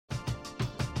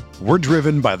We're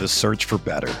driven by the search for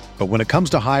better. But when it comes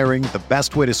to hiring, the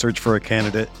best way to search for a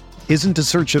candidate isn't to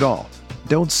search at all.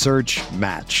 Don't search,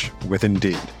 match with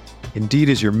Indeed. Indeed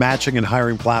is your matching and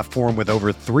hiring platform with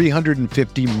over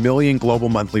 350 million global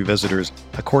monthly visitors,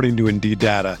 according to Indeed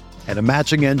data, and a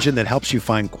matching engine that helps you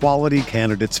find quality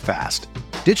candidates fast.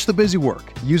 Ditch the busy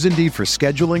work. Use Indeed for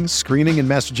scheduling, screening, and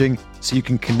messaging so you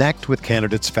can connect with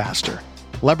candidates faster.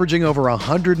 Leveraging over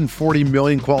 140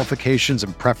 million qualifications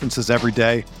and preferences every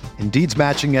day, Indeed's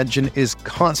matching engine is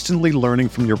constantly learning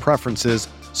from your preferences,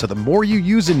 so the more you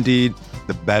use Indeed,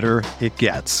 the better it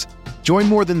gets. Join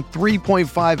more than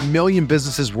 3.5 million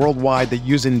businesses worldwide that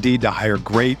use Indeed to hire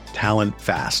great talent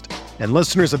fast. And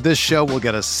listeners of this show will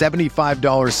get a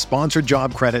 $75 sponsored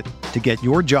job credit to get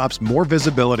your jobs more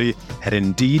visibility at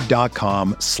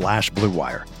Indeed.com/Blue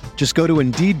Wire. Just go to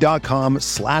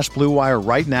Indeed.com/Blue Wire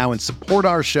right now and support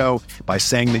our show by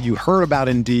saying that you heard about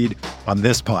Indeed on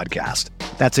this podcast.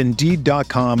 That's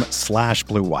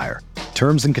Indeed.com/Blue Wire.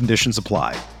 Terms and conditions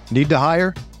apply. Need to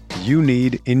hire? You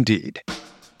need Indeed.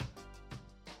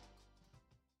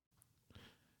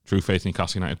 True Faith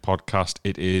Newcastle United podcast.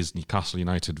 It is Newcastle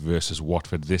United versus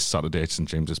Watford this Saturday at St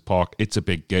James's Park. It's a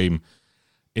big game.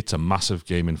 It's a massive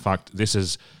game. In fact, this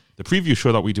is the preview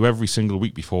show that we do every single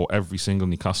week before every single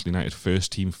Newcastle United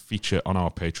first team feature on our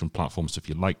Patreon platform. So if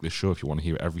you like this show, if you want to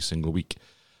hear it every single week,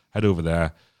 head over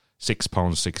there.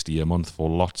 £6.60 a month for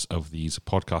lots of these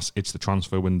podcasts. It's the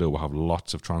transfer window. We'll have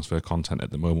lots of transfer content at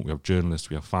the moment. We have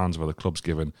journalists, we have fans of other clubs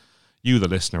giving you, the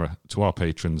listener, to our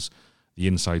patrons, the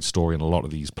inside story on a lot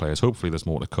of these players. Hopefully there's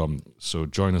more to come. So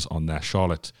join us on there.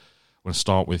 Charlotte, I'm going to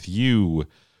start with you.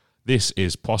 This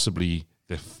is possibly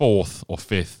the fourth or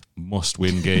fifth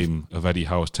must-win game of Eddie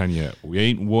Howe's tenure. We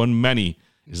ain't won many.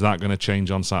 Is that going to change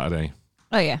on Saturday?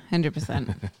 Oh, yeah,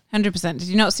 100%. 100%. Did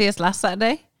you not see us last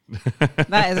Saturday?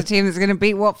 That is a team that's going to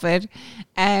beat Watford.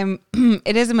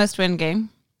 It is a must-win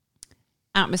game.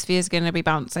 Atmosphere is going to be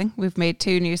bouncing. We've made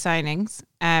 2 new signings.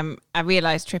 I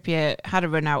realised Trippier had a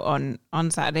run out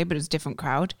on Saturday, but it was a different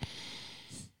crowd.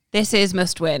 This is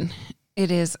must-win. It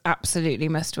is absolutely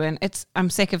must-win. I'm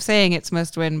sick of saying it's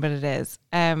must-win, but it is.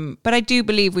 But I do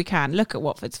believe we can. Look at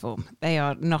Watford's form. They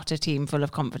are not a team full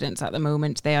of confidence at the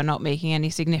moment. They are not making any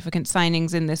significant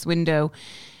signings in this window.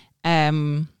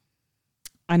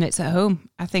 And it's at home.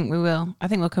 I think we will. I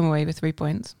think we'll come away with 3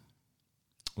 points.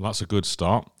 Well, that's a good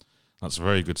start. That's a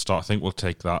very good start. I think we'll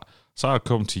take that. So I'll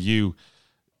come to you.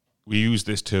 We use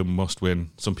this term must-win.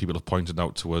 Some people have pointed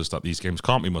out to us that these games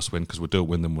can't be must-win because we don't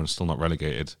win them when we're still not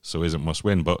relegated, so isn't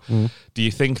must-win. But do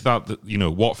you think that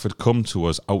Watford come to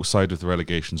us outside of the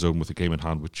relegation zone with a game in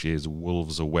hand, which is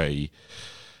Wolves away?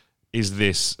 Is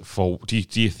this for? Do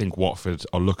you think Watford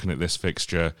are looking at this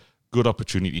fixture, good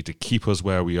opportunity to keep us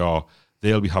where we are?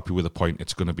 They'll be happy with a point.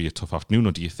 It's going to be a tough afternoon.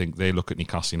 Or do you think they look at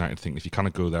Newcastle United and think if you kind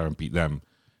of go there and beat them,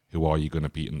 who are you going to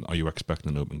beat? And are you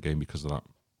expecting an open game because of that?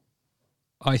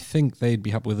 I think they'd be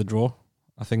happy with a draw.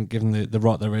 I think given the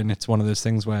rot they're in, it's one of those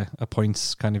things where a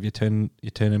point's kind of your turning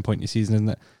point in your season, isn't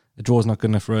it? The draw's not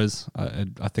good enough for us.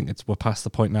 I think we're past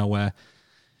the point now where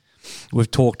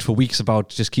we've talked for weeks about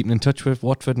just keeping in touch with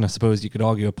Watford, and I suppose you could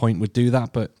argue a point would do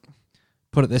that. But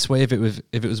put it this way, if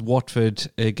it was Watford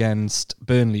against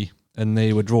Burnley and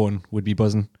they were drawn, we'd be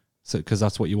buzzing. So because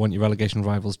that's what you want, your relegation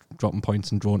rivals dropping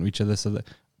points and drawing to each other. So the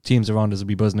teams around us will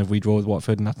be buzzing if we draw with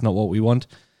Watford, and that's not what we want.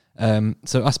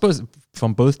 So I suppose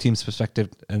from both teams' perspective,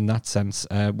 in that sense,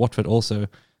 Watford also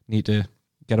need to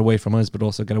get away from us, but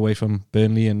also get away from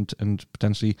Burnley and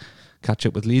potentially catch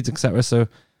up with Leeds, etc. So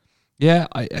yeah,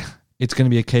 it's going to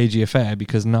be a cagey affair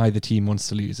because neither team wants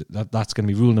to lose. That's going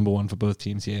to be rule number 1 for both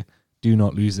teams here. Do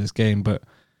not lose this game, but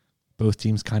both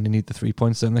teams kind of need the 3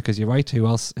 points, don't they? Because you're right,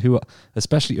 who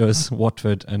especially us,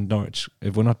 Watford and Norwich,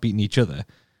 if we're not beating each other,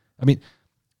 I mean,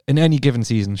 in any given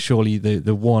season, surely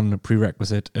the one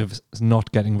prerequisite of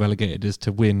not getting relegated is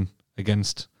to win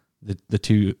against the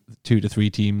two to 3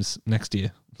 teams next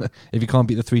year. If you can't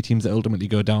beat the 3 teams that ultimately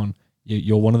go down,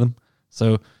 you're one of them.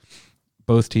 So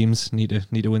both teams need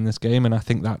to win this game, and I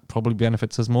think that probably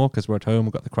benefits us more because we're at home,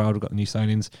 we've got the crowd, we've got the new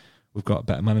signings, we've got a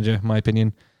better manager, in my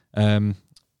opinion. And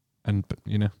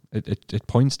it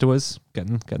points to us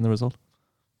getting the result.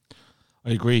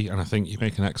 I agree, and I think you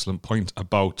make an excellent point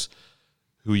about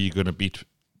who you're going to beat.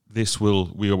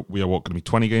 We are going to be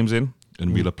 20 games in,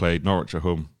 and we'll have played Norwich at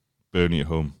home, Burnley at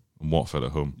home, and Watford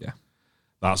at home. Yeah,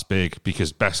 that's big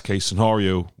because best case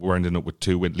scenario, we're ending up with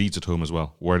 2 wins. Leeds at home as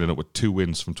well. We're ending up with 2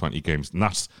 wins from 20 games, and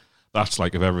that's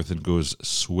like if everything goes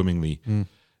swimmingly.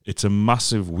 It's a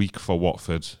massive week for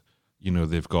Watford.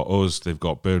 They've got us, they've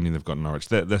got Burnley, they've got Norwich.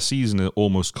 Their season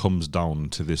almost comes down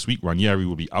to this week. Ranieri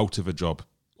will be out of a job,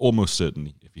 almost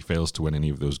certainly, if he fails to win any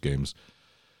of those games.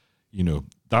 You know,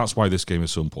 that's why this game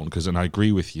is so important. Because, and I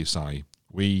agree with you, Si,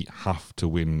 we have to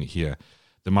win here.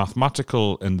 The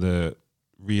mathematical and the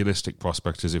realistic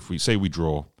prospect is if we say we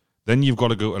draw, then you've got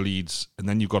to go to Leeds, and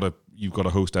then you've got to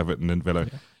host Everton and Villa.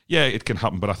 Yeah, it can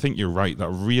happen, but I think you're right that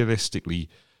realistically,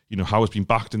 you know, Howe's been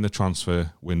backed in the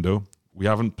transfer window. We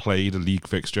haven't played a league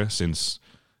fixture since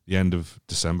the end of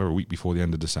December, a week before the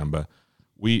end of December.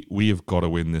 We have got to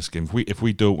win this game. If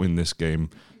we don't win this game,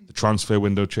 the transfer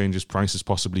window changes, prices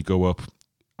possibly go up.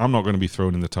 I'm not going to be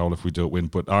thrown in the towel if we don't win,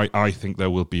 but I think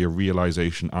there will be a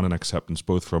realisation and an acceptance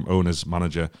both from owners,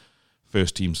 manager,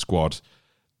 first team squad.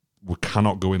 We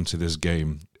cannot go into this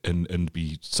game and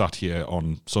be sat here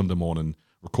on Sunday morning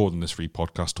recording this free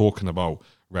podcast, talking about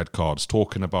red cards,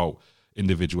 talking about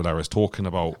individual errors, talking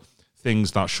about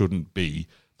things that shouldn't be,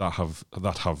 that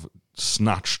have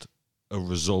snatched a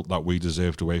result that we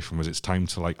deserved away from us. It's time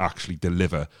to like actually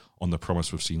deliver on the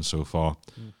promise we've seen so far.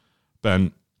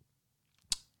 Ben,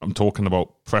 I'm talking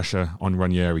about pressure on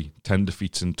Ranieri, 10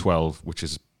 defeats in 12, which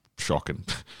is shocking,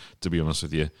 to be honest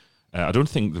with you. I don't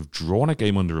think they've drawn a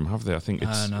game under him, have they? I think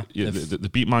it's no. They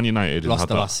beat Man United. Lost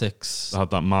the last 6. They had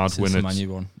that mad win at Man U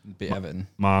won, beat Everton.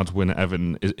 Mad win at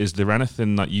Everton. Is there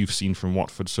anything that you've seen from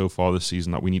Watford so far this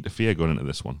season that we need to fear going into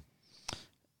this one?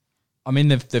 I mean,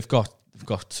 they've got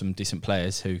some decent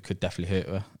players who could definitely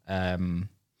hurt her.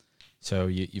 So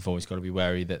you've always got to be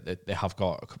wary that they have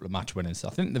got a couple of match winners. I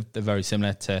think they're very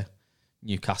similar to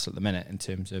Newcastle at the minute in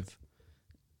terms of.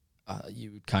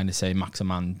 You would kind of say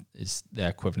Maximan is their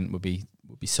equivalent would be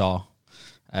Sarr.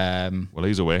 Well,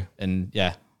 he's away, and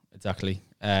yeah, exactly.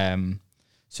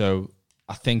 So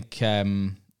I think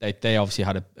they obviously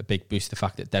had a big boost. The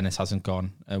fact that Dennis hasn't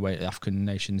gone away to the African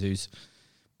nations, who's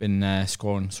been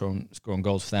scoring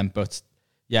goals for them. But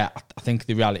yeah, I think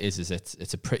the reality is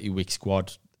it's a pretty weak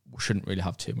squad. We shouldn't really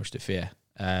have too much to fear.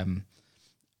 I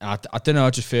don't know.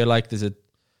 I just feel like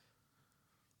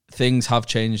things have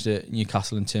changed at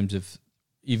Newcastle in terms of,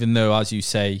 even though, as you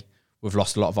say, we've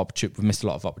missed a lot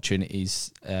of opportunities.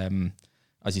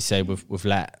 As you say, we've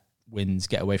let wins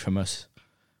get away from us,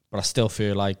 but I still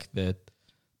feel like the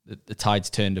tide's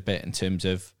turned a bit in terms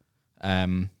of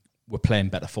we're playing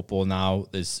better football now.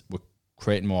 We're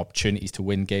creating more opportunities to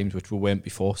win games, which we weren't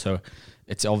before. So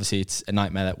it's a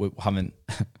nightmare that we haven't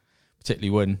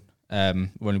particularly won.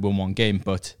 We only won one game,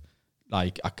 but.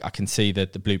 Like I can see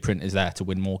that the blueprint is there to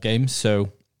win more games.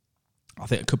 So I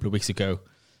think a couple of weeks ago,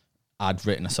 I'd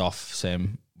written us off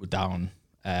saying we're down,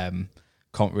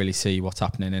 can't really see what's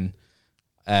happening.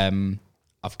 And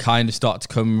I've kind of started to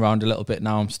come around a little bit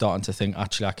now. I'm starting to think,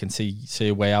 actually, I can see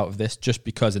a way out of this just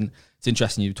because, and it's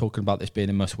interesting you were talking about this being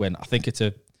a must win. I think it's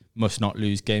a must not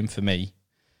lose game for me.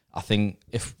 I think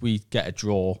if we get a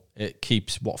draw, it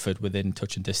keeps Watford within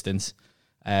touch and distance.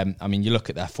 I mean, you look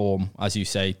at their form, as you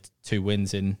say, 2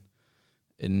 wins in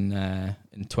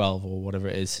 12 or whatever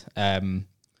it is.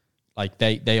 Like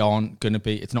they aren't going to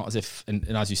be. It's not as if, and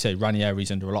as you say, Ranieri's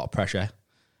under a lot of pressure.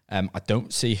 I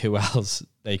don't see who else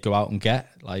they go out and get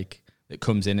like that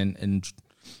comes in and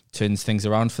turns things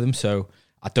around for them. So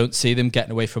I don't see them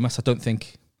getting away from us. I don't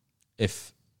think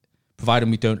providing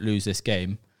we don't lose this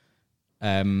game,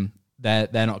 they're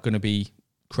not going to be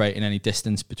creating any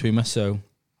distance between us. So.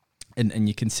 And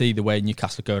you can see the way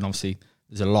Newcastle are going. Obviously,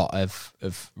 there's a lot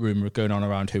of rumour going on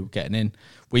around who are getting in.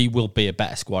 We will be a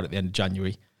better squad at the end of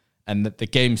January. And the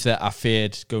games that I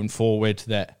feared going forward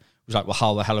that was like, well,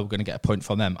 how the hell are we going to get a point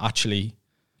from them? Actually,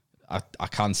 I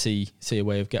can see a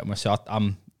way of getting myself.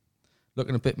 I'm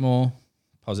looking a bit more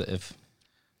positive.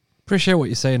 Appreciate what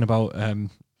you're saying about,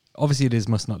 obviously it is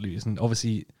must not lose. And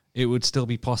obviously it would still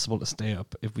be possible to stay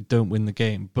up if we don't win the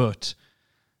game. But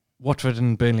Watford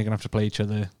and Burnley are going to have to play each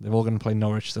other. They're all going to play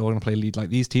Norwich. They're all going to play Leeds. Like,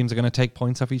 these teams are going to take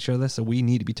points off each other, so we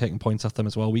need to be taking points off them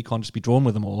as well. We can't just be drawn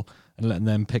with them all and letting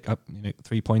them pick up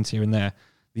 3 points here and there.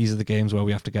 These are the games where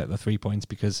we have to get the 3 points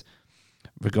because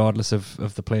regardless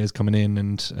of the players coming in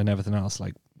and everything else,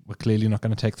 like, we're clearly not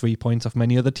going to take 3 points off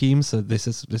many other teams, so this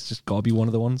just got to be one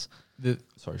of the ones.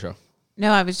 Sorry, Cheryl.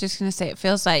 No, I was just going to say, it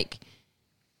feels like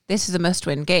this is a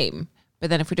must-win game. But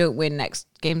then if we don't win, next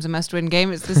game's a must-win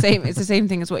game. It's the same. It's the same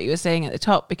thing as what you were saying at the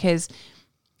top, because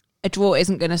a draw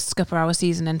isn't going to scupper our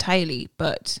season entirely,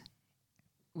 but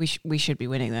we should be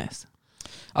winning this.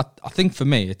 I think for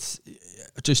me, it's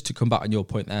just to come back on your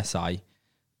point there, Si.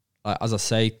 As I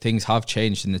say, things have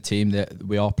changed in the team. That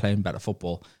we are playing better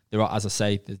football. There are, as I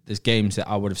say, there's games that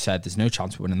I would have said there's no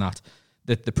chance of winning that.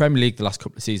 The Premier League the last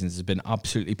couple of seasons has been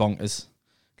absolutely bonkers.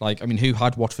 Like, I mean, who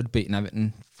had Watford beating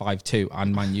Everton 5-2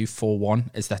 and Man U 4-1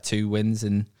 as their 2 wins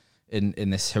in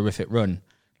this horrific run?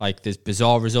 Like, there's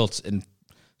bizarre results, and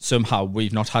somehow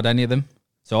we've not had any of them.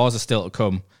 So ours are still to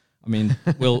come. I mean,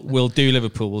 we'll do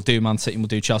Liverpool, we'll do Man City, and we'll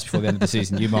do Chelsea before the end of the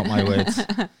season. You mark my words.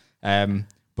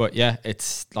 But yeah,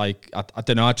 it's like I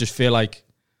don't know. I just feel like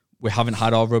we haven't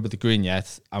had our rub of the green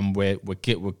yet, and we're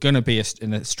going to be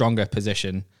in a stronger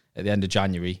position at the end of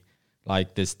January.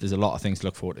 Like there's a lot of things to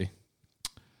look forward to.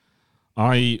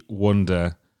 I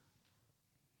wonder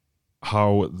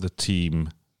how the team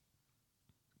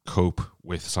cope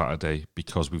with Saturday,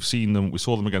 because we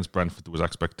saw them against Brentford. There was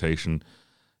expectation,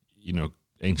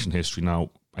 ancient history now.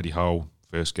 Eddie Howe,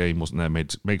 first game, wasn't there,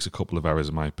 makes a couple of errors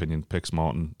in my opinion,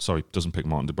 doesn't pick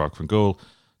Martin Dubravka from goal.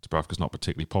 Dubravka's not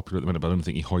particularly popular at the minute, but I don't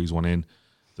think he hoys one in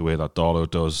the way that Darlow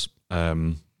does.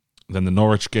 Then the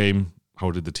Norwich game,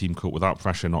 how did the team cope with that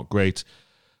pressure? Not great.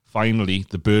 Finally,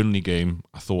 the Burnley game,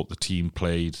 I thought the team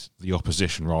played the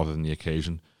opposition rather than the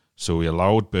occasion. So we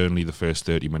allowed Burnley the first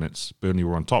 30 minutes. Burnley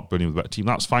were on top. Burnley were the better team.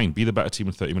 That's fine. Be the better team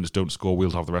in 30 minutes. Don't score.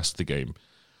 We'll have the rest of the game.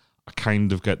 I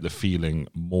kind of get the feeling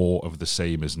more of the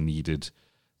same is needed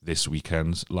this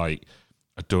weekend. Like,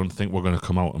 I don't think we're going to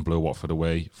come out and blow Watford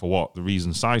away. For what? The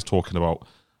reason Sai's talking about.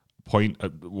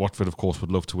 Watford, of course,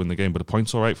 would love to win the game, but a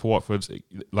point's all right for Watford.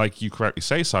 Like you correctly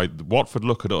say, Sai, Watford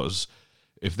look at us.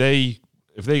 If they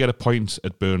get a point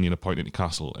at Burnley and a point at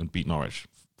Newcastle and beat Norwich,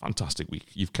 fantastic week.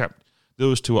 You've kept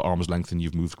those two at arm's length and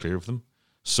you've moved clear of them.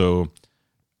 So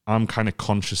I'm kind of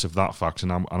conscious of that fact,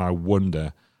 and I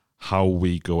wonder how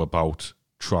we go about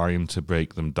trying to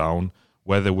break them down,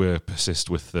 whether we persist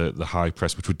with the high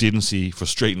press, which we didn't see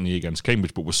frustratingly against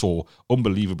Cambridge, but we saw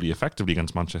unbelievably effectively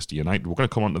against Manchester United. We're going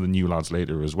to come on to the new lads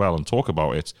later as well and talk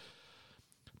about it.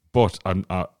 But I'm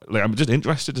just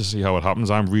interested to see how it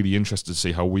happens. I'm really interested to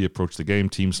see how we approach the game,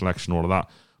 team selection, all of that.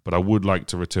 But I would like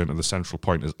to return to the central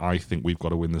point, as I think we've got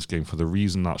to win this game for the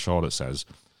reason that Charlotte says.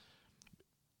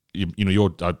 I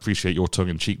appreciate your tongue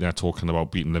in cheek there talking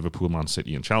about beating Liverpool, Man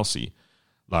City, and Chelsea.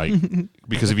 Like,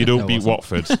 because if you don't beat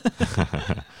Watford,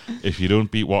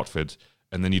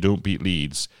 and then you don't beat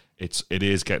Leeds, it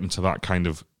is getting to that kind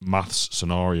of maths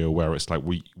scenario where it's like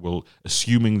we will,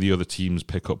 assuming the other teams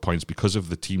pick up points because of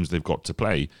the teams they've got to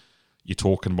play, you're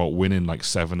talking about winning like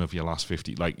 7 of your last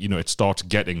 50. Like, it starts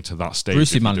getting to that stage.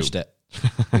 Brucey managed it.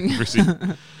 Brucey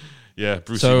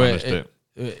managed it.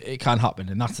 It can happen,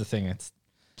 and that's the thing. It's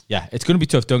going to be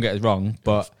tough, don't get us wrong,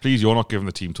 but... Please, you're not giving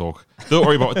the team talk. Don't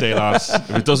worry about the day, lads.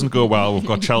 If it doesn't go well, we've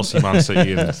got Chelsea, Man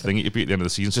City, and the thing you beat at the end of the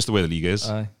season. It's just the way the league is.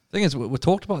 The thing is, we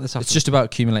talked about this after... It's just about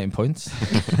accumulating points.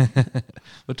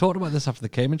 We talked about this after the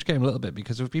Cambridge game a little bit,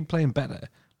 because we've been playing better.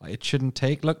 Like, it shouldn't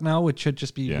take luck now. It should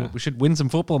just be... Yeah. We should win some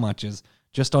football matches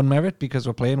just on merit because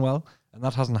we're playing well, and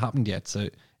that hasn't happened yet. So,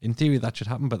 in theory, that should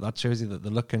happen, but that shows you that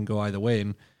the luck can go either way,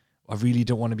 and I really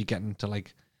don't want to be getting to,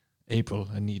 like, April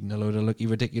and needing a load of lucky,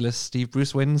 ridiculous Steve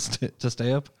Bruce wins to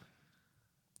stay up.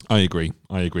 I agree.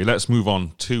 Let's move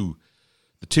on to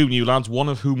the two new lads, one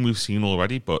of whom we've seen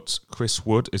already, but Chris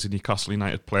Wood is a Newcastle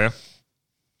United player.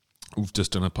 We've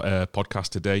just done a podcast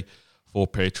today for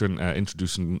Patreon,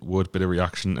 introducing Wood, bit of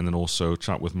reaction, and then also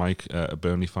chat with Mike, a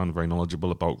Burnley fan, very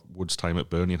knowledgeable about Wood's time at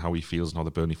Burnley and how he feels and how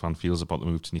the Burnley fan feels about the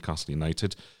move to Newcastle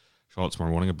United. Charlotte,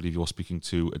 tomorrow morning, I believe you're speaking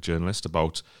to a journalist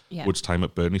about Wood's time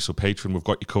at Burnley. So, Patreon, we've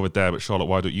got you covered there. But, Charlotte,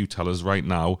 why don't you tell us right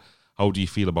now, how do you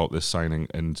feel about this signing?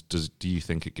 And do you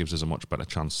think it gives us a much better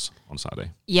chance on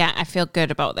Saturday? Yeah, I feel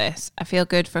good about this. I feel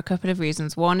good for a couple of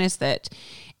reasons. One is that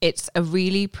it's a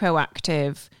really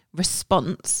proactive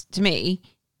response to me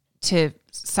to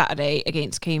Saturday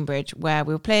against Cambridge, where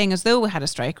we were playing as though we had a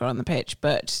striker on the pitch,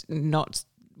 but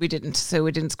we didn't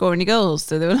score any goals.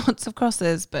 So there were lots of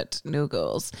crosses, but no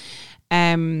goals.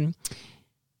 And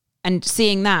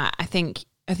seeing that, I think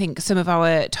some of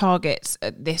our targets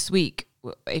this week,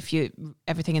 if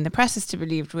everything in the press is to be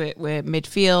believed, we're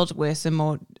midfield, we're some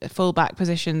more full-back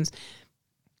positions.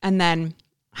 And then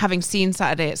having seen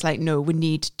Saturday, it's like, no, we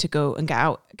need to go and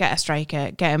get a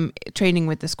striker, get him training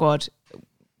with the squad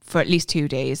for at least 2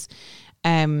 days.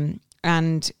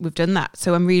 And we've done that.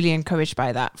 So I'm really encouraged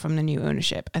by that from the new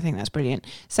ownership. I think that's brilliant.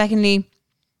 Secondly,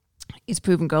 he's a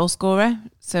proven goal scorer.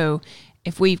 So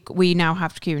if we now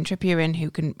have Kieran Trippier in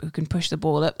who can push the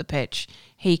ball up the pitch,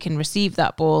 he can receive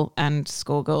that ball and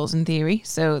score goals in theory.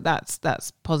 So that's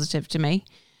positive to me.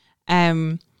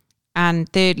 And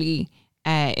thirdly,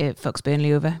 it fucks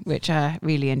Burnley over, which I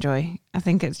really enjoy. I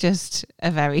think it's just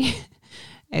a very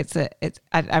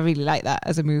I really like that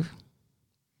as a move.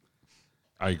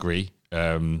 I agree.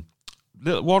 One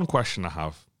question I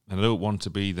have, and I don't want to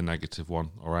be the negative one,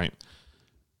 all right?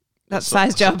 That's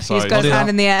Sai's job. He's got his hand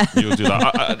in the air. You'll do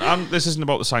that. This isn't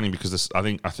about the signing, because I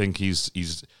think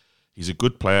he's a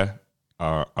good player.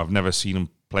 I've never seen him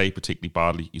play particularly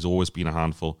badly. He's always been a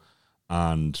handful.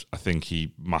 and I think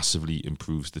he massively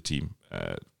improves the team,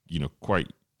 quite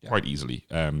easily,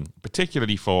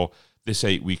 particularly for this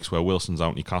 8 weeks where Wilson's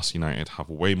out. Newcastle United have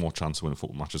way more chance of winning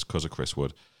football matches because of Chris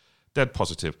Wood. Dead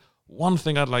positive. One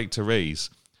thing I'd like to raise,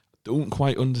 don't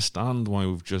quite understand why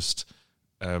we've just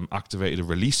activated a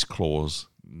release clause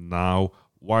now.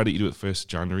 Why don't you do it 1st of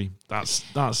January? That's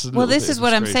well, this is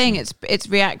what I'm saying. It's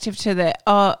reactive to the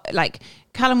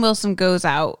Callum Wilson goes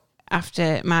out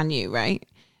after Man U, right?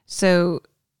 So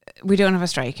we don't have a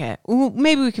striker. Ooh,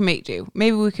 maybe we can make do.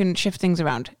 Maybe we can shift things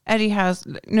around. Eddie Howe's,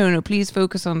 no, please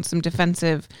focus on some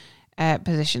defensive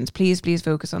positions. Please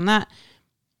focus on that.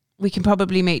 We can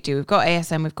probably make do. We've got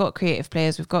ASM, we've got creative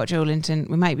players, we've got Joe Linton.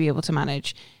 We might be able to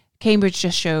manage. Cambridge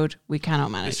just showed we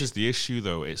cannot manage. This is the issue,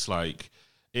 though. It's like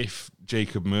if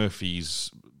Jacob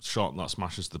Murphy's shot that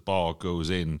smashes the bar goes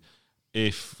in,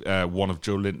 if one of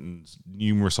Joe Linton's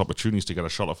numerous opportunities to get a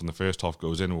shot off in the first half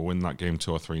goes in, we'll win that game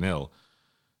 2 or 3-0.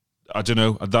 I don't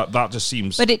know. That just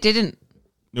seems. But it didn't.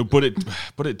 No, but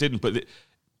it didn't.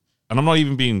 And I'm not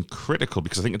even being critical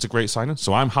because I think it's a great signing.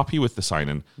 So I'm happy with the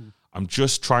signing. I'm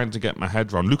just trying to get my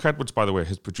head around. Luke Edwards, by the way,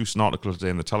 has produced an article today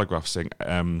in the Telegraph saying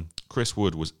Chris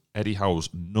Wood was Eddie Howe's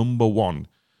number 1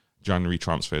 January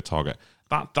transfer target.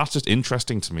 That's just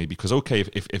interesting to me because, okay,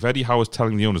 if Eddie Howe is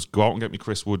telling the owners, go out and get me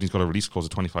Chris Wood, and he's got a release clause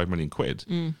of 25 million quid,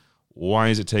 why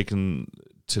is it taken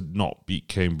to not beat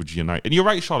Cambridge United? And you're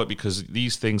right, Charlotte, because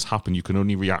these things happen. You can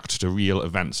only react to real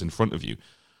events in front of you.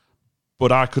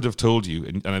 But I could have told you,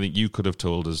 and I think you could have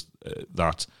told us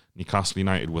that Newcastle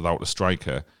United without a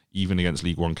striker, even against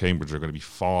League One Cambridge, are going to be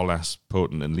far less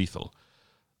potent and lethal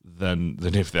than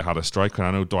if they had a striker. And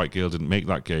I know Dwight Gale didn't make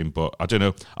that game, but I don't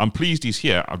know. I'm pleased he's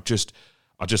here. I just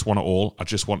want it all. I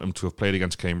just want him to have played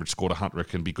against Cambridge, scored a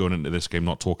hat-trick, and be going into this game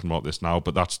not talking about this now.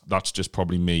 But that's just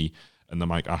probably me and the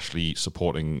Mike Ashley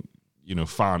supporting,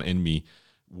 fan in me,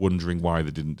 wondering why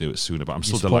they didn't do it sooner. But I'm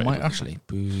still delighted. Mike Ashley.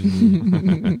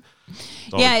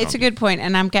 Yeah, it's a good point,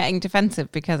 and I'm getting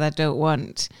defensive because I don't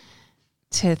want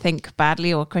to think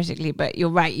badly or critically. But you're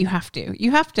right. You have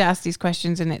to ask these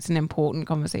questions, and it's an important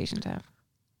conversation to have.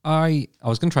 I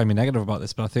was going to try and be negative about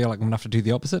this, but I feel like I'm going to have to do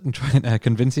the opposite and try and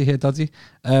convince you here, Dodgy.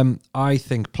 I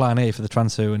think plan A for the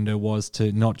transfer window was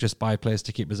to not just buy players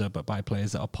to keep us up, but buy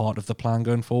players that are part of the plan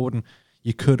going forward. And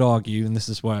you could argue, and this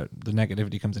is where the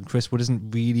negativity comes in, Chris Wood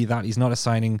isn't really that. He's not a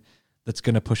signing that's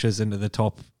going to push us into the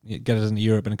top, get us into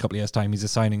Europe in a couple of years' time. He's a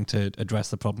signing to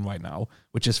address the problem right now,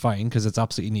 which is fine because it's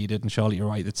absolutely needed. And Charlotte, you're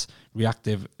right, it's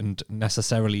reactive and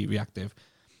necessarily reactive.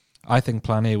 I think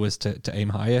plan A was to aim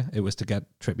higher. It was to get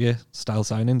Trippier-style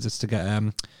signings. It's to get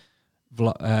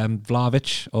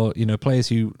Vlahovic or players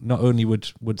who not only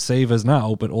would save us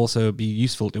now, but also be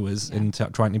useful to us in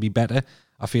trying to be better.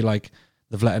 I feel like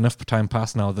they've let enough time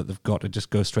pass now that they've got to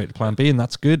just go straight to plan B, and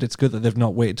that's good. It's good that they've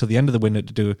not waited till the end of the window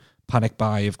to do a panic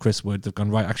buy of Chris Wood. They've gone,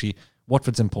 right, actually,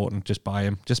 Watford's important. Just buy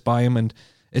him. And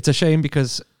it's a shame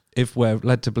because if we're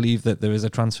led to believe that there is a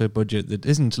transfer budget that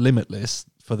isn't limitless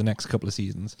for the next couple of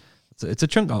seasons, it's a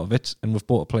chunk out of it, and we've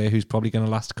bought a player who's probably going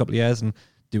to last a couple of years and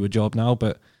do a job now,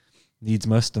 but needs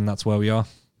must, and that's where we are.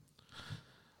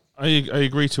 I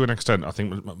agree to an extent. I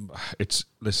think it's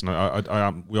listen.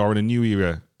 We are in a new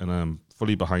era, and I'm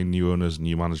fully behind new owners,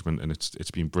 new management, and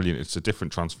it's been brilliant. It's a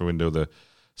different transfer window. The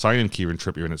signing Kieran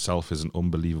Trippier in itself is an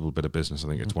unbelievable bit of business. I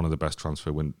think it's one of the best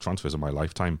transfers of my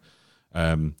lifetime.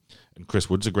 And Chris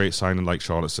Wood's a great signing, like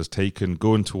Charlotte says.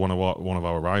 Go into one of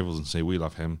our rivals and say we'll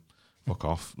have him. Fuck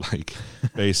off. Like,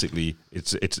 basically,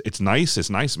 it's nice. It's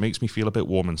nice. It makes me feel a bit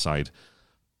warm inside.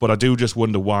 But I do just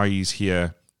wonder why he's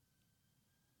here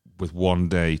with 1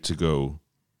 day to go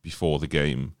before the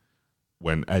game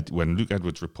when Luke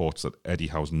Edwards reports that Eddie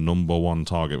Howe's number 1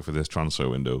 target for this transfer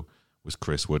window was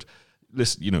Chris Wood.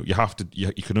 Listen, you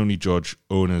can only judge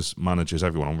owners, managers,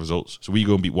 everyone on results. So we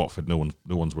go and beat Watford. No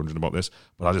one's wondering about this.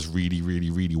 But I just really, really,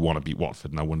 really want to beat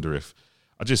Watford, and I wonder if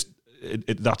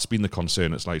that's been the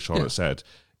concern. It's like Charlotte said.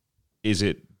 Is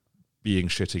it being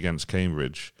shit against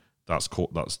Cambridge that's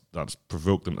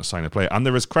provoked them to sign a player? And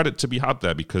there is credit to be had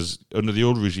there because under the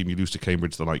old regime, you lose to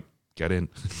Cambridge, they're like, get in.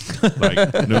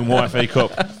 Like, no more FA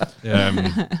Cup.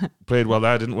 Played well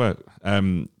there, didn't work.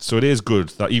 So it is good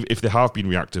that if they have been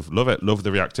reactive, love it, love the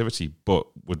reactivity, but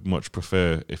would much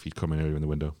prefer if he'd come in earlier in the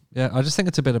window. Yeah, I just think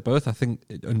it's a bit of both. I think,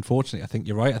 unfortunately, I think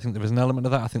you're right. I think there was an element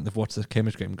of that. I think they've watched the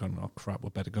Cambridge game and gone, oh crap, we're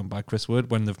better go and buy Chris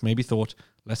Wood, when they've maybe thought,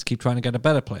 let's keep trying to get a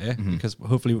better player because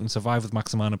hopefully we can survive with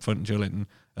Maximan up front and Joe Linton,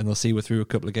 and they'll see we're through a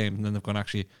couple of games, and then they've gone,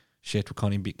 actually, shit, we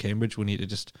can't even beat Cambridge. We need to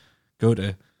just go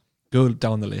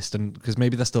down the list, and because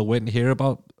maybe they're still waiting to hear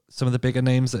about some of the bigger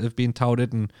names that have been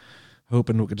touted and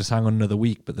hoping we could just hang on another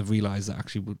week, but they've realised that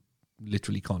actually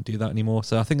literally can't do that anymore.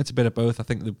 So I think it's a bit of both. I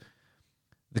think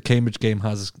the Cambridge game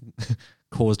has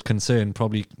caused concern.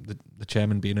 Probably the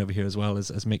chairman being over here as well,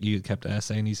 as Mick Hughes kept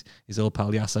saying he's old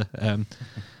pal Yasser.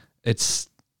 It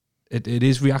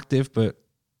is reactive, but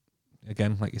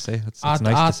again, like you say, it's nice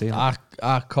to see.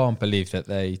 I can't believe that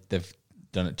they've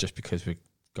done it just because we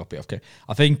got bit off game.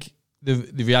 I think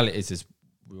the reality is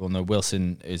we all know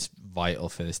Wilson is vital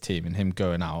for this team, and him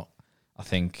going out, I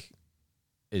think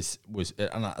was,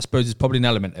 and I suppose it's probably an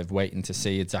element of waiting to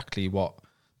see exactly what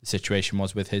the situation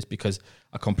was with his, because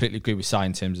I completely agree with Si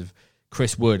in terms of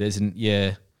Chris Wood isn't,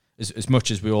 as much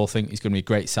as we all think he's going to be a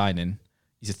great signing,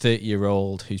 he's a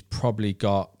 30-year-old who's probably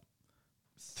got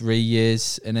 3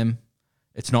 years in him.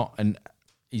 He's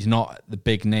not the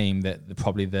big name that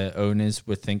probably the owners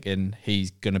were thinking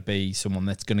he's going to be someone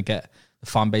that's going to get the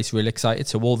fan base really excited.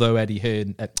 So although Eddie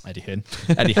Hearn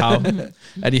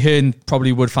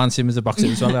probably would fancy him as a boxer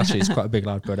as well. Actually, he's quite a big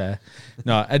lad, but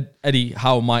Eddie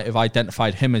Howe might have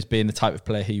identified him as being the type of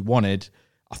player he wanted.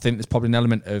 I think there's probably an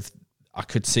element of, I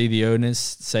could see the owners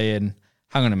saying,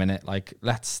 hang on a minute, like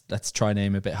let's try and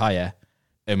aim a bit higher.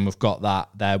 And we've got that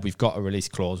there. We've got a release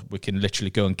clause. We can literally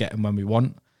go and get him when we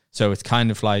want. So it's kind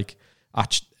of like,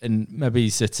 and maybe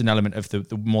it's an element of the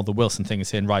more the Wilson thing is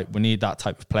saying, right, we need that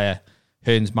type of player.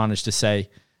 Hearn's managed to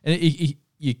say, and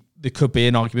there could be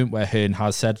an argument where Hearn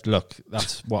has said, look,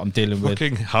 that's what I'm dealing with.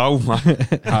 Fucking how, man?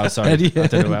 How, sorry. I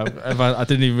don't know. I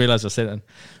didn't even realise I was saying it.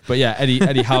 But yeah,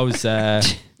 Eddie Howe's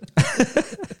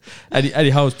Eddie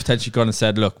Howe's potentially gone and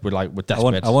said, look, we're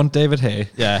desperate. I want David Hay.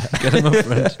 Yeah. Get him up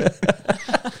front.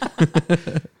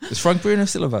 Is Frank Bruno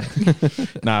still about?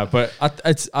 No, but I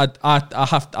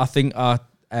think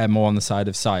more on the side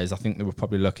of size. I think they were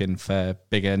probably looking for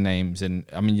bigger names, and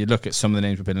I mean, you look at some of the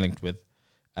names we've been linked with.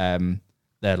 They're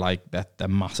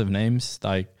massive names.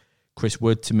 Like Chris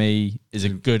Wood, to me, is a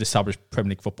good established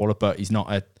Premier League footballer, but he's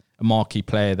not a marquee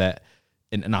player that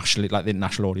internationally, like the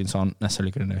international audience, aren't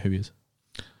necessarily going to know who he is.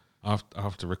 I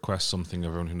have to request something.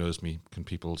 Everyone who knows me, can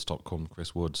people stop calling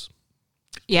Chris Woods?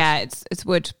 Yeah, it's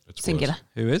Wood, it's singular.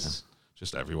 Wood. Who is? Yeah,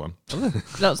 just everyone.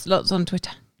 Lots on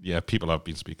Twitter. Yeah, people I've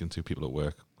been speaking to, people at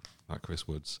work, like Chris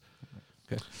Woods.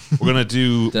 Okay. We're going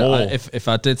to do more. If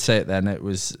I did say it then, it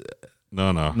was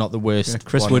not the worst. Yeah,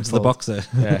 Chris Woods, the boxer.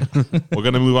 Yeah. We're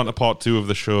going to move on to part 2 of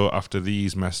the show after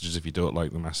these messages. If you don't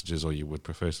like the messages or you would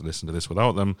prefer to listen to this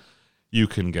without them, you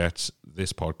can get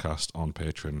this podcast on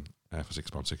Patreon for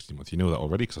 £6.60 a month. You know that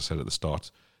already because I said at the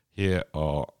start. Here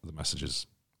are the messages.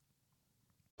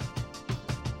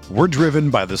 We're driven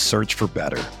by the search for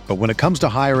better. But when it comes to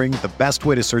hiring, the best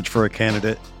way to search for a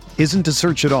candidate isn't to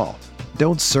search at all.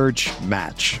 Don't search,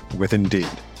 match with Indeed.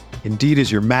 Indeed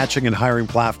is your matching and hiring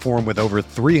platform with over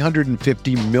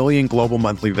 350 million global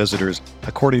monthly visitors,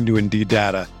 according to Indeed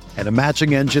data, and a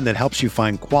matching engine that helps you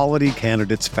find quality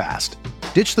candidates fast.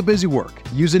 Ditch the busy work.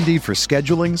 Use Indeed for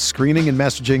scheduling, screening, and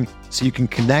messaging so you can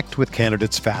connect with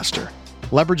candidates faster.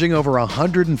 Leveraging over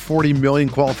 140 million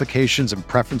qualifications and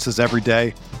preferences every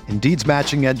day, Indeed's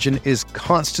matching engine is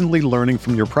constantly learning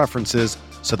from your preferences,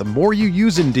 so the more you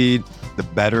use Indeed, the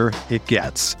better it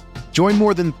gets. Join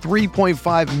more than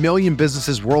 3.5 million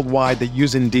businesses worldwide that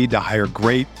use Indeed to hire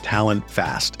great talent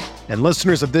fast. And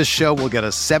listeners of this show will get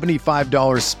a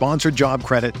 $75 sponsored job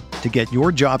credit to get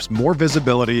your jobs more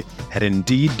visibility at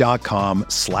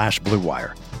Indeed.com/Blue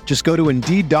Wire. Just go to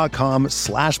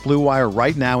Indeed.com/Blue Wire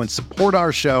right now and support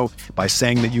our show by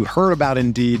saying that you heard about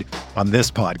Indeed on this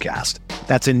podcast.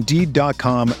 That's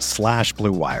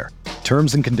Indeed.com/Blue Wire.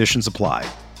 Terms and conditions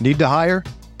apply. Need to hire?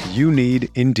 You need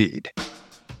Indeed.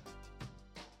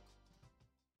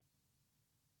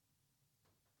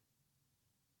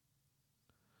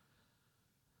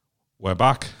 We're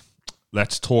back.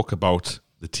 Let's talk about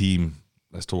the team.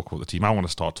 I want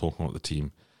to start talking about the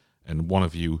team. And one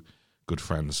of you, good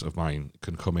friends of mine,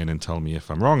 can come in and tell me if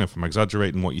I'm wrong, if I'm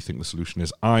exaggerating, what you think the solution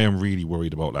is. I am really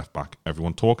worried about left back.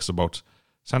 Everyone talks about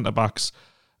centre backs.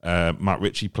 Matt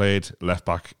Ritchie played left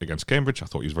back against Cambridge. I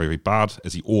thought he was very, very bad,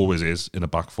 as he always is in a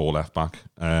back four left back.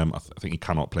 I think he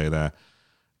cannot play there.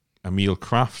 Emil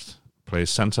Kraft plays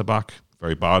centre back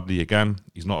very badly again.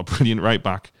 He's not a brilliant right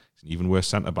back. He's an even worse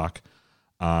centre back.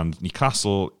 And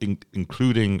Newcastle,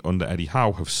 including under Eddie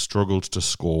Howe, have struggled to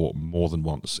score more than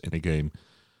once in a game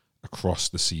across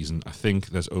the season. I think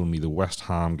there's only the West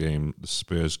Ham game, the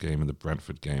Spurs game, and the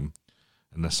Brentford game,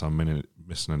 unless I'm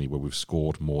missing any, where we've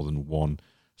scored more than one.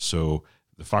 So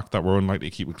the fact that we're unlikely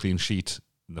to keep a clean sheet,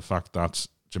 and the fact that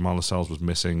Jamal Lascelles was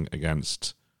missing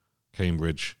against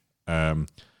Cambridge,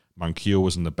 Manquillo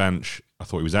was on the bench. I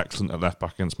thought he was excellent at left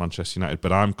back against Manchester United,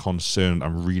 but I'm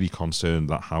really concerned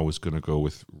that Howe is going to go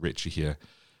with Ritchie here.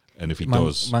 And if he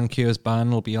does, Mancure's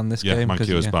ban will be on this game.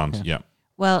 Mancure's banned. Yeah.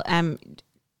 Well,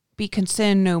 be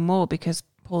concerned no more because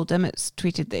Paul Dummett's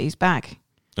tweeted that he's back.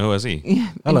 Oh, is he?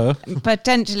 Yeah, Hello.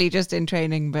 Potentially just in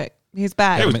training, but he's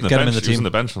back. Yeah, he was in the Get him bench. in the He was team. in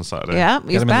the bench on Saturday. Yeah, Get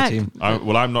he's him back. in the team.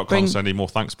 Well, I'm not concerned anymore.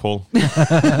 Thanks, Paul.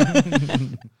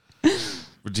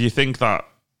 Do you think that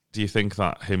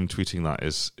him tweeting that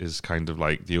is kind of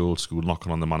like the old school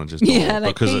knocking on the manager's door? Yeah,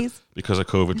 like, because of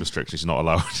COVID restrictions, he's not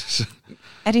allowed.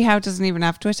 Eddie Howe doesn't even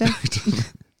have Twitter.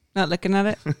 Not looking at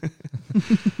it.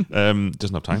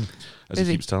 Doesn't have time, as Does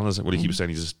he he? keeps telling us. What he keeps saying,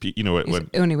 he's just, you know, He's when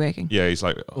only working. yeah, he's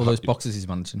like All those boxes he's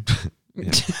managing.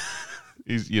 Yeah.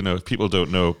 He's, you know, people don't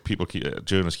know. People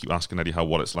journalists keep asking Eddie Howe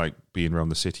what it's like being around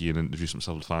the city and introduce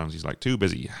himself to fans. He's like, too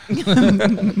busy.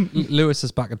 Lewis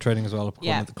is back at training as well,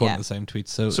 according to the same tweet.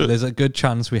 So there's a good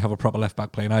chance we have a proper left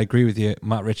back playing. I agree with you.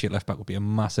 Matt Ritchie at left back would be a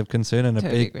massive concern and a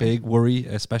Totally big worry,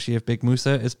 especially if Big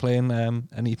Musa is playing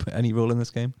any role in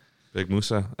this game. Big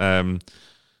Musa.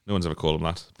 No one's ever called him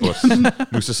that,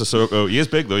 but Musa Sissoko. He is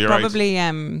big though. You're Probably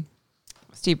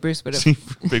Steve Bruce would have.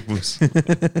 right. Big Musa.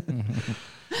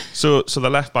 So the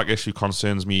left back issue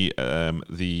concerns me.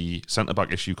 The centre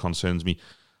back issue concerns me.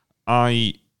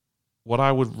 What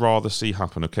I would rather see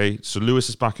happen. Okay, so Lewis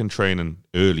is back in training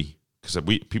early because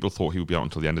people thought he would be out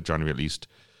until the end of January at least.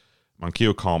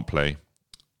 Manquillo can't play.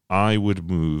 I would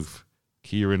move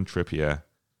Kieran Trippier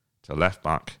to left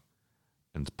back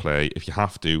and play, if you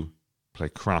have to, play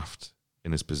Kraft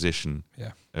in his position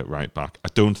at right back. I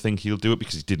don't think he'll do it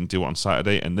because he didn't do it on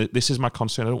Saturday, and this is my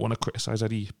concern. I don't want to criticise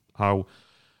Eddie Howe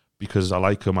because I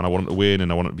like him and I want him to win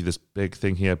and I want it to be this big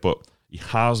thing here, but he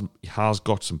has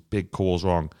got some big calls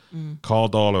wrong. Carl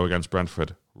Darlow against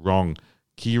Brentford, wrong.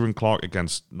 Kieran Clark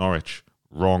against Norwich,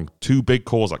 wrong. 2 big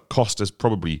calls that cost us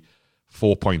probably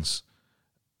 4 points,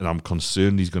 and I'm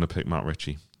concerned he's going to pick Matt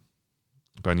Ritchie.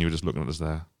 Ben, you were just looking at us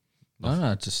there.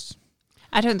 No, just...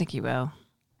 I don't think he will.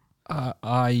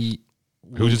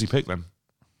 Who does he pick then?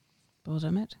 Paul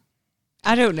Dummett.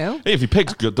 I don't know. Hey, if he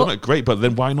picks Dummett, great, but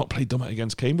then why not play Dummett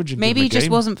against Cambridge? Maybe he just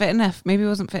wasn't fit enough.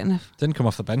 Didn't come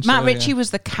off the bench. Matt Ritchie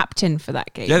was the captain for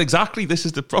that game. Yeah, exactly. This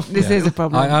is the problem. This is a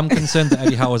problem. I am concerned that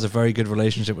Eddie Howe has a very good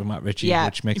relationship with Matt Ritchie, Yeah.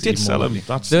 which makes He it did even sell more him. likely.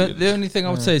 That's The only thing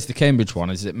I would say is the Cambridge one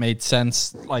is it made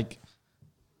sense. Like,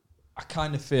 I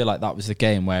kind of feel like that was the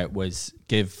game where it was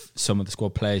give some of the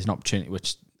squad players an opportunity,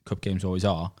 which cup games always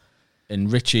are.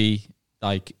 And Ritchie,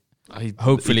 like,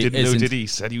 hopefully he didn't know, isn't- did he? He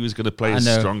said he was going to play I his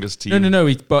know. strongest team. No.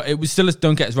 But it was still,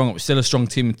 don't get us wrong, it was still a strong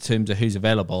team in terms of who's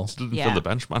available. Still didn't Yeah. fill the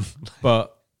bench, man.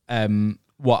 But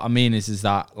what I mean is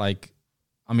that, like,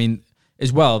 I mean,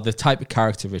 as well, the type of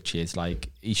character Ritchie is, like,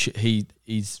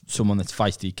 he's someone that's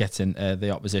feisty, gets in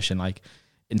the opposition. Like,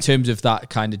 in terms of that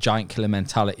kind of giant killer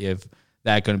mentality of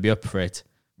they're going to be up for it,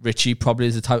 Ritchie probably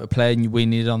is the type of player we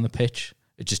needed on the pitch.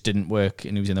 It just didn't work,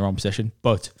 and he was in the wrong position.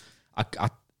 But I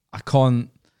can't.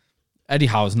 Eddie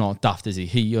Howe's not daft, is he?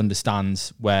 He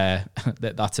understands where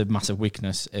that's a massive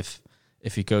weakness if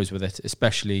he goes with it,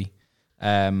 especially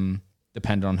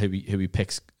depending on who he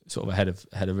picks sort of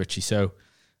ahead of Ritchie. So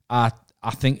I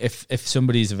think if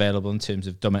somebody's available in terms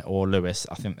of Dummett or Lewis,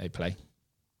 I think they play.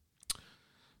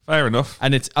 Fair enough.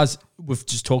 And it's, as we've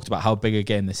just talked about how big a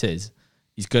game this is,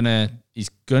 he's gonna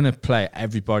play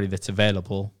everybody that's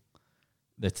available.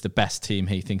 That's the best team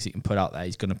he thinks he can put out there.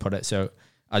 He's gonna put it. So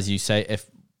as you say, if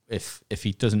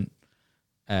he's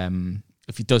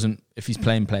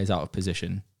playing players out of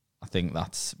position, I think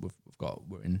that's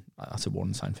that's a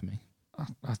warning sign for me.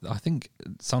 I think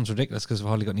it sounds ridiculous because we've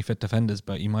hardly got any fit defenders,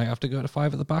 but you might have to go to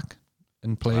 5 at the back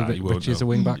and play Ritchie as a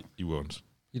wing back. You won't.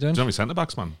 You don't? There's only centre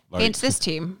backs, man. Like, Against this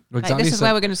team. Well, Like, exactly, this is so-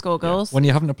 where we're going to score goals. When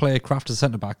you're having to play Kraft as a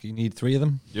centre back, you need 3 of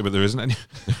them. yeah, but there isn't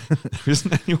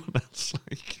anyone else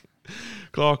like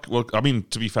Clark. Well, I mean,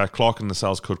 to be fair, Clark and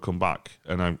Lascelles could come back,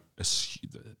 and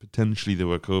potentially there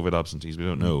were COVID absentees. We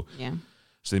don't know. Yeah.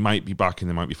 So they might be back and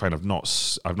they might be fine. I've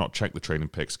not checked the training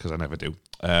pics because I never do.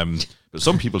 But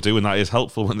some people do, and that is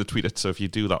helpful when they tweet it. So if you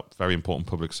do that very important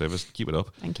public service, keep it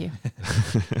up. Thank you.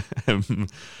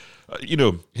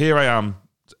 Here I am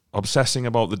obsessing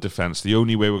about the defence. The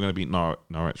only way we're going to beat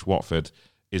Norwich, Watford,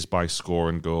 is by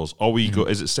scoring goals.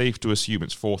 Is it safe to assume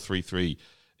it's 4-3-3?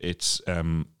 It's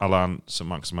Alain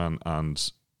Saint-Maximin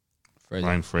and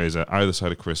Ryan Fraser, either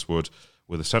side of Chris Wood,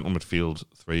 with a central midfield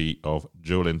 3 of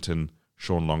Joe Linton,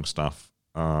 Sean Longstaff,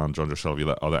 and John Shelby.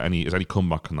 Is any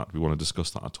comeback on that? Do we want to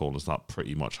discuss that at all? Is that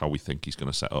pretty much how we think he's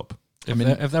going to set up?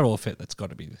 If they're all fit, that's got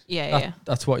to be. Yeah.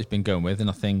 That's what he's been going with, and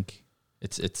I think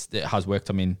it has worked.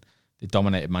 I mean, they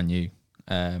dominated Man U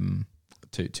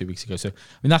 2 weeks ago. So I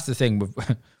mean, that's the thing.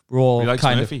 We're all He likes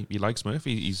kind Murphy. of He likes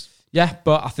Murphy.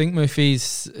 but I think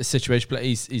Murphy's a situation. But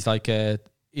he's like a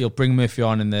he'll bring Murphy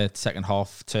on in the second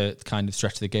half to kind of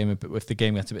stretch the game a bit. If the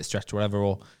game gets a bit stretched or whatever,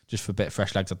 or just for a bit of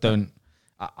fresh legs, I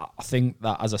think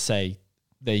that, as I say,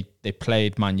 they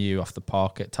played Man U off the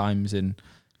park at times, and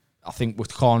I think we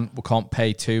can't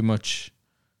pay too much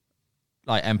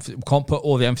we can't put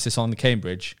all the emphasis on the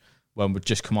Cambridge when we've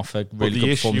just come off a really good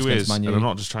performance against Man U. And I'm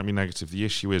not just trying to be negative, the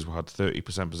issue is we had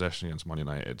 30% possession against Man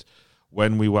United.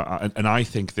 When we were, and I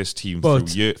think this team,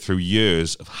 through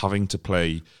years of having to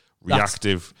play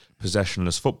reactive,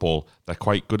 possessionless football, they're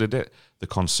quite good at it. The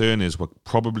concern is we're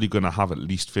probably going to have at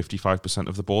least 55%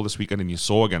 of the ball this weekend, and you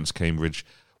saw against Cambridge,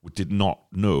 we did not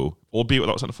know, albeit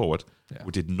without centre forward,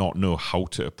 we did not know how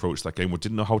to approach that game. We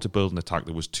didn't know how to build an attack.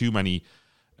 There was too many...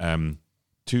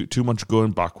 Too much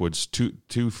going backwards. Too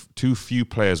few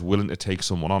players willing to take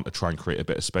someone on to try and create a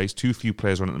bit of space. Too few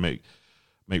players willing to make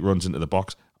runs into the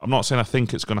box. I'm not saying I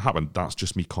think it's going to happen. That's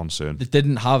just me concerned. They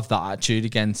didn't have that attitude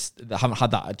they haven't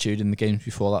had that attitude in the games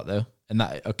before that though. And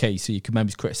that so you could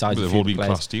maybe criticise. They've all been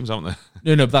class teams, haven't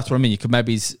they? No, but that's what I mean. You could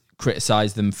maybe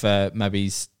criticise them for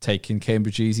maybe taking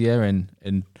Cambridge easier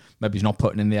and maybe not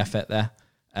putting in the effort there.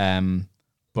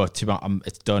 But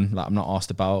it's done. Like, I'm not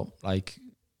asked about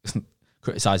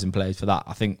criticising players for that.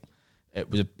 I think it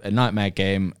was a nightmare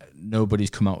game. Nobody's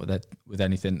come out with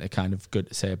anything kind of good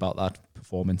to say about that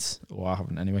performance, or I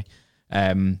haven't anyway.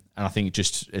 And I think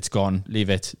it's gone.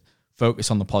 Leave it. Focus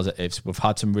on the positives. We've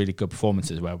had some really good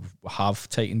performances where we have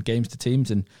taken games to teams,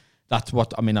 and that's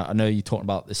what I mean. I know you're talking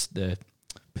about the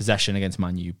possession against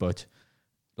Man U, but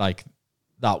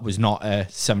that was not a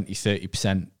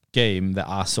 70-30% game that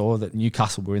I saw. That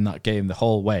Newcastle were in that game the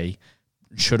whole way.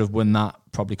 Should have won that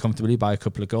probably comfortably by a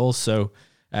couple of goals. So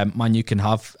Man U can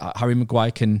have Harry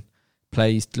Maguire can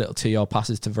play his little 2-yard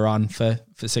passes to Varane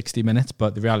for 60 minutes,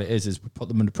 but the reality is we put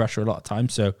them under pressure a lot of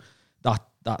times. So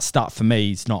that stat for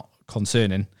me is not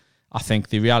concerning. I think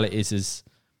the reality is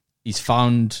he's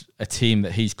found a team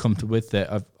that he's comfortable with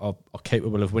that are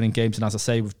capable of winning games. And as I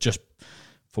say, we've just,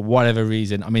 for whatever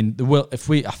reason, I mean, if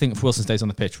Wilson stays on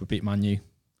the pitch, we beat Man U.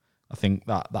 I think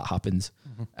that happens.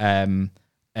 Mm-hmm.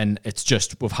 And it's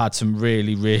just, we've had some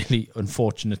really, really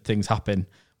unfortunate things happen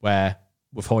where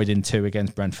we've hoyed in 2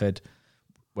 against Brentford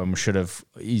when we should have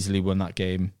easily won that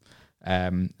game.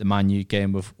 The Man U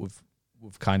game,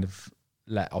 we've kind of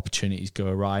let opportunities go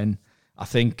awry. And I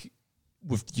think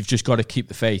you've just got to keep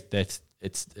the faith that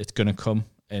it's going to come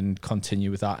and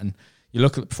continue with that. And you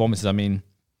look at the performances. I mean,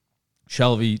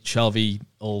 Shelvey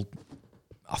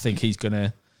I think he's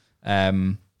going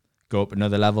to go up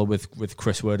another level with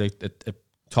Chris Wood, a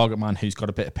target man who's got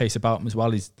a bit of pace about him as well.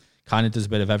 He's kind of does a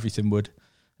bit of everything, Wood.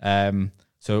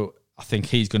 So I think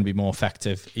he's going to be more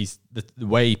effective. He's the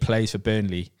way he plays for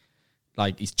Burnley,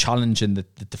 he's challenging the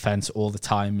defence all the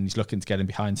time, and he's looking to get in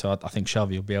behind. So I think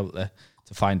Shelvey will be able to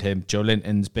find him. Joe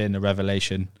Linton's been a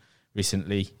revelation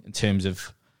recently in terms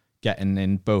of getting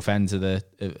in both ends of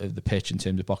the pitch in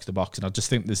terms of box to box. And I just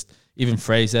think even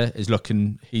Fraser is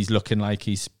looking like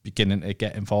he's beginning to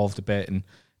get involved a bit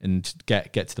and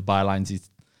get to the bylines.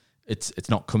 It's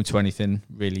not come to anything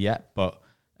really yet, but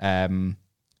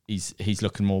he's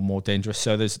looking more and more dangerous.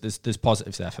 So there's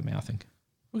positives there for me, I think.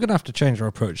 We're going to have to change our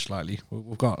approach slightly.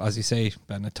 We've got, as you say,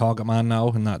 Ben, a target man now,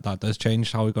 and that does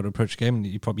change how we've got to approach the game. And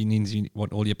you probably means you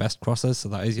want all your best crosses, so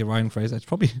that is your Ryan Fraser. It's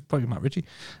probably Matt Ritchie.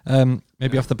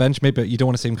 Maybe off the bench, maybe you don't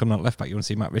want to see him coming out left back. You want to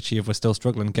see Matt Ritchie, if we're still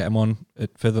struggling, get him on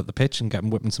further up the pitch and get him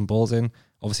whipping some balls in.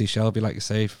 Obviously, Shelby, like you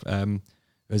say,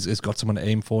 has got someone to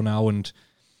aim for now, and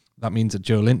that means that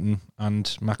Joe Linton and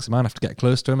Maximan have to get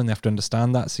close to him, and they have to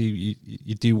understand that. So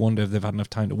you do wonder if they've had enough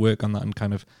time to work on that and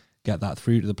kind of get that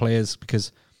through to the players,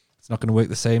 because it's not going to work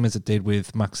the same as it did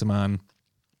with Maximan,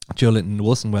 Joe Linton and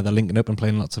Wilson, where they're linking up and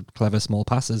playing lots of clever small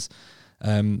passes.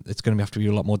 It's going to have to be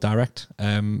a lot more direct.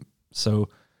 So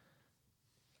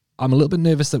I'm a little bit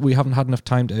nervous that we haven't had enough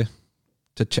time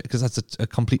to check, because that's a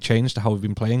complete change to how we've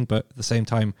been playing. But at the same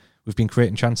time, we've been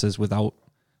creating chances without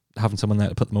having someone there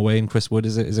to put them away. And Chris Wood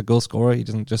is a goal scorer.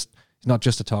 He's not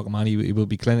just a target man. He will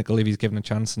be clinical if he's given a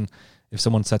chance, and if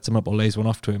someone sets him up or lays one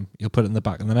off to him, he'll put it in the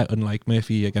back of the net, unlike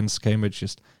Murphy against Cambridge,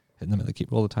 just hitting them at the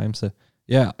keeper all the time. So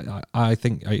yeah, I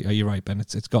think you're right, Ben.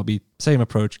 It's got to be same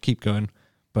approach, keep going,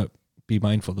 but be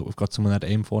mindful that we've got someone there to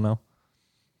aim for now.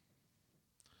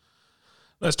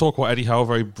 Let's talk about Eddie Howe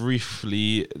very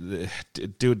briefly.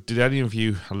 Did any of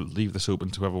you, I'll leave this open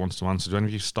to whoever wants to answer, did any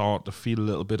of you start to feel a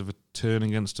little bit of a turn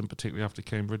against him, particularly after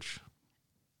Cambridge?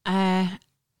 I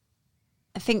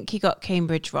think he got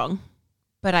Cambridge wrong,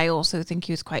 but I also think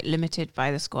he was quite limited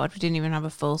by the squad. We didn't even have a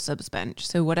full subs bench,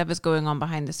 so whatever's going on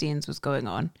behind the scenes was going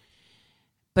on.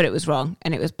 but it was wrong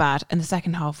and it was bad. And the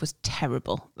second half was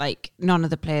terrible. Like, none of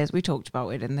the players, we talked about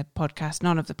it in the podcast,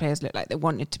 none of the players looked like they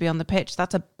wanted to be on the pitch.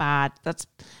 That's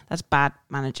bad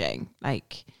managing.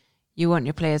 Like, you want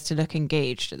your players to look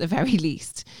engaged at the very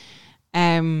least.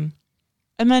 And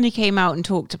then he came out and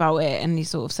talked about it, and he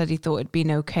sort of said he thought it'd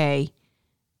been okay.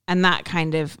 And that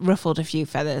kind of ruffled a few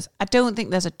feathers. I don't think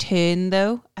there's a turn,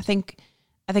 though. I think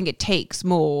it takes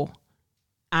more,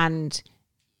 and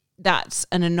that's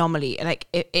an anomaly. Like,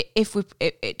 if we,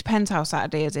 it depends how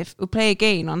Saturday is. If we play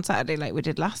again on Saturday like we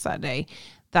did last Saturday,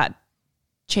 that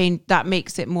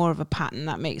makes it more of a pattern.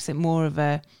 That makes it more of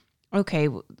a, okay,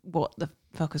 what the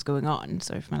fuck is going on?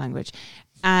 Sorry for my language.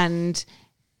 And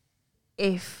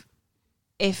if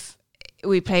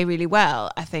we play really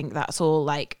well, I think that's all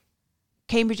like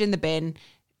Cambridge in the bin.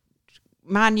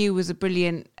 Man U was a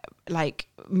brilliant, like,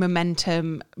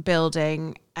 momentum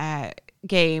building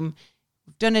game.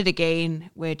 We've done it again.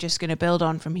 We're just going to build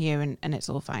on from here, and it's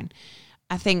all fine.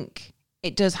 I think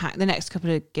it does the next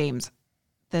couple of games,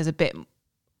 there's a bit,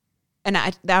 and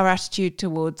our attitude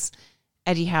towards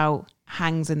Eddie Howe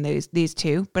hangs in these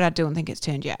two, but I don't think it's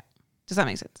turned yet. Does that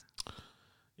make sense?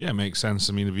 Yeah, it makes sense.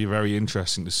 I mean, it'd be very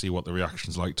interesting to see what the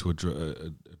reaction's like to a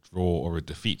draw or a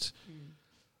defeat.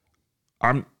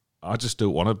 I just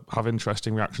don't want to have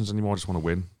interesting reactions anymore. I just want to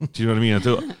win. Do you know what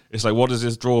I mean? It's like, what does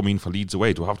this draw mean for Leeds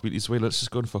away? Do I have to beat Leeds away? Let's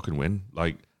just go and fucking win.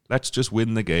 Like, let's just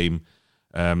win the game.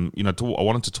 I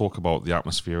wanted to talk about the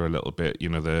atmosphere a little bit. You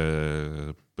know,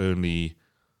 the Burnley,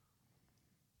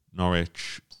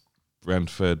 Norwich,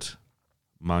 Brentford,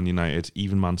 Man United,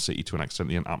 even Man City to an extent,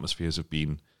 the atmospheres have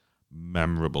been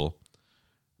memorable.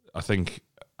 I think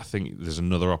there's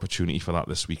another opportunity for that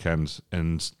this weekend.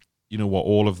 And you know what?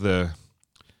 All of the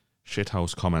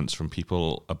shithouse comments from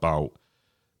people about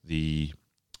the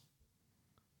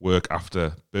work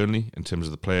after Burnley in terms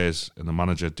of the players and the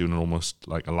manager doing almost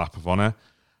like a lap of honour,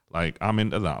 like, I'm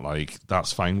into that. Like,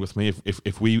 that's fine with me.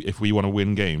 If we want to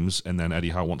win games, and then Eddie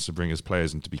Howe wants to bring his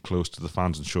players and to be close to the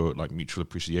fans and show like mutual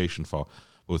appreciation for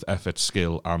both effort,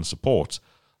 skill, and support,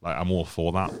 like, I'm all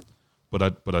for that.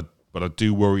 But I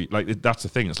do worry. Like, that's the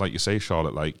thing. It's like you say,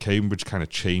 Charlotte. Like, Cambridge kind of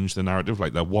changed the narrative.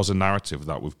 Like, there was a narrative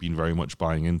that we've been very much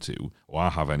buying into, or I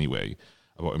have anyway,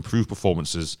 about improved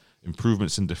performances,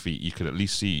 improvements in defeat. You could at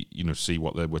least see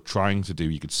what they were trying to do.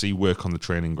 You could see work on the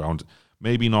training ground.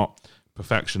 Maybe not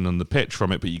perfection on the pitch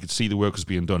from it, but you could see the work was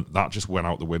being done. That just went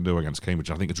out the window against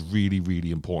Cambridge. I think it's really,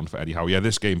 really important for Eddie Howe. Yeah,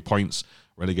 this game points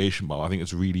relegation, but I think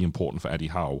it's really important for Eddie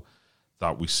Howe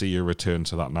that we see a return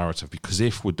to that narrative, because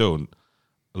if we don't,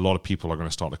 a lot of people are going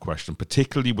to start to question,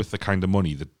 particularly with the kind of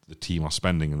money that the team are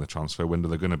spending in the transfer window.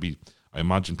 They're going to be, I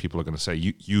imagine people are going to say,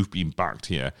 you've been backed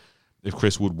here. If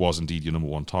Chris Wood was indeed your number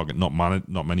one target, not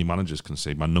many managers can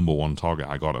say, my number one target,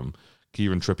 I got him.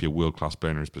 Kieran Trippier, world-class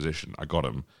player in his position, I got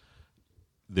him.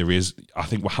 There is, I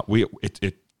think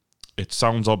it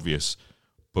sounds obvious,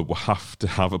 but we'll have to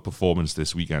have a performance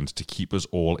this weekend to keep us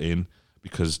all in,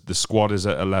 because the squad is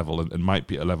at a level, and might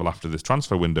be at a level after this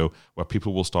transfer window, where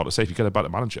people will start to say, if you get a better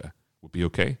manager, we'll be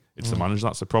okay. It's the manager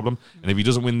that's the problem. And if he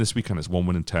doesn't win this weekend, it's 1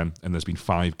 win in 10, and there's been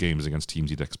 5 games against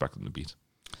teams you'd expect them to beat.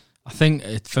 I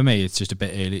think, for me, it's just a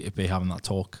bit early to be having that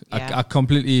talk. Yeah. I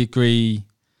completely agree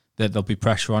that there'll be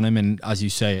pressure on him, and as you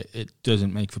say, it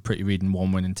doesn't make for pretty reading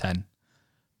 1 win in 10.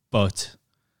 But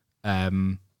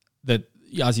that,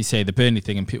 as you say, the Burnley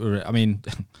thing, and people, I mean,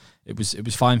 it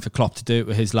was fine for Klopp to do it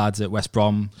with his lads at West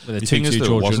Brom with a 2-2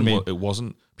 draw. It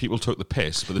wasn't. People took the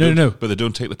piss, but but they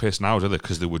don't take the piss now, do they?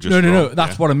 Because they were just no.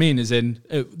 That's what I mean. Is in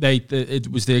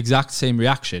it was the exact same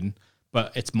reaction,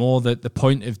 but it's more that the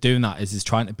point of doing that is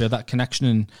trying to build that connection,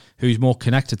 and who's more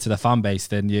connected to the fan base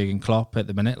than Jurgen Klopp at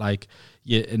the minute. Like,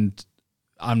 and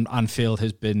Anfield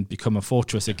has become a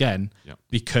fortress again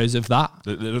because of that.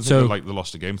 They like they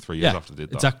lost a game 3 years after they did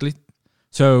that. Exactly.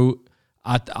 So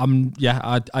I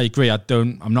agree.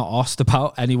 I'm not asked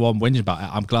about anyone whinging about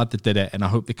it. I'm glad they did it, and I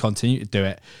hope they continue to do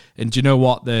it. And do you know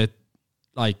what? You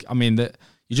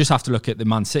just have to look at the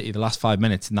Man City, the last 5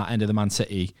 minutes, and that end of the Man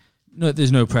City. No,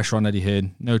 there's no pressure on Eddie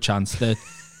Hearn, no chance.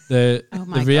 The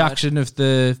reaction of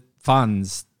the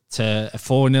fans to a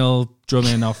 4-0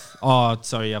 drumming off. Oh,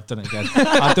 sorry, I've done it again.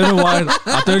 I don't know why.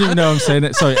 I don't even know I'm saying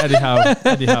it. Sorry, Eddie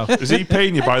Howe. Is he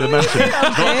paying you by the mention?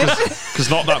 Because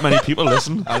not that many people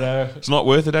listen. I know. It's not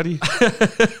worth it, Eddie.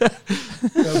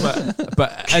 No,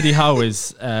 but Eddie Howe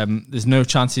is. There's no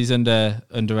chance he's under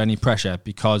any pressure,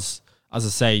 because, as I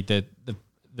say, they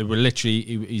were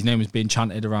literally, his name was being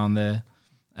chanted around the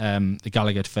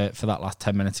Gallagher for that last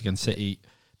 10 minutes against City.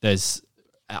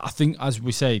 I think, as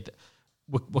we say,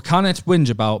 we can't whinge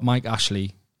about Mike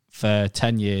Ashley for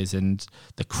 10 years and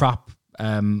the crap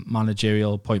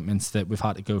managerial appointments that we've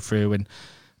had to go through, and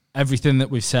everything that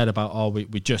we've said about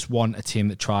we just want a team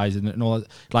that tries and all that.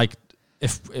 Like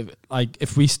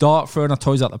if we start throwing our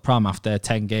toys out the pram after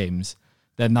 10 games,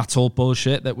 then that's all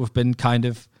bullshit that we've been kind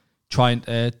of trying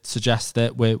to suggest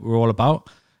that we're all about.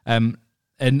 And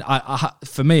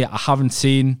for me, I haven't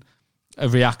seen a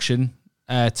reaction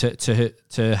to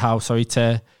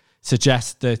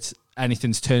suggest that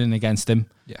anything's turning against him.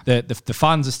 Yeah. The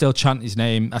fans are still chanting his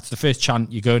name. That's the first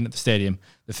chant you go into the stadium.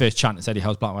 The first chant is Eddie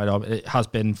Howe's Black and White Army. It has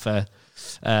been for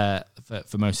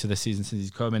most of the season since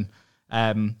he's come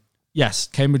in. Yes,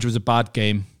 Cambridge was a bad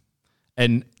game,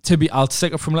 and I'll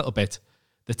stick up from a little bit.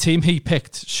 The team he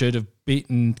picked should have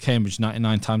beaten Cambridge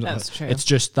 99 times. That's true. It's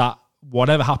just that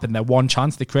whatever happened, their one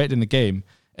chance they created in the game,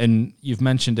 and you've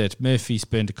mentioned it, Murphy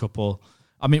spurned a couple.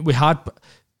 I mean,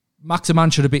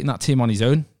 Maximan should have beaten that team on his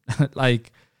own,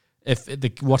 like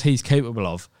what he's capable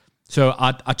of. So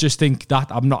I just think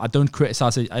that I don't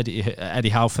criticise Eddie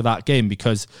Howe for that game,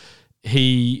 because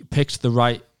he picked the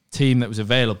right team that was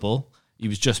available. He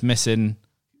was just missing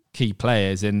key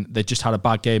players, and they just had a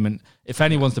bad game. And if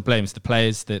anyone's to blame, it's the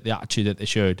players, the attitude that they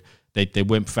showed. They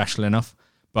weren't professional enough.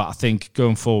 But I think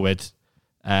going forward,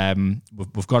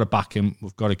 we've got to back him.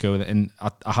 We've got to go with it. And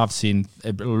I have seen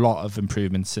a lot of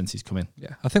improvements since he's come in.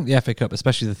 Yeah, I think the FA Cup,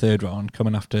 especially the third round,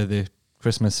 coming after the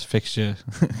Christmas fixture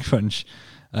crunch,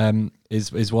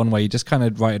 is one where you just kind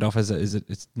of write it off as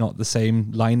it's not the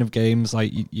same line of games.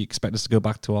 Like you expect us to go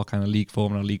back to our kind of league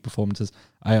form and our league performances.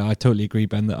 I totally agree,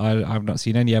 Ben, that I've not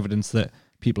seen any evidence that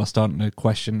people are starting to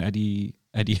question Eddie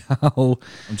Howe.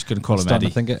 I'm just going to call him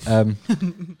Eddie.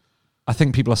 I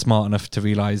think people are smart enough to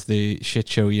realise the shit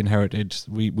show he inherited.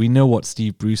 We know what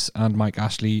Steve Bruce and Mike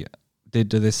Ashley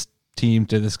did to this team,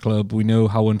 to this club. We know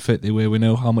how unfit they were. We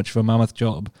know how much of a mammoth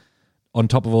job. On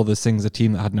top of all those things, a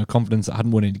team that had no confidence, that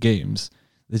hadn't won any games,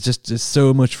 there's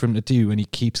so much for him to do, and he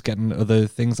keeps getting other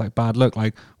things like bad luck,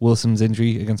 like Wilson's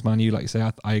injury against Man U. Like you say,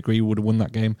 I agree, would have won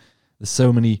that game. There's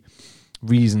so many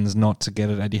reasons not to get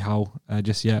at Eddie Howe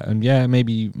just yet. And yeah,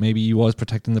 maybe he was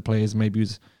protecting the players. Maybe he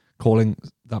was calling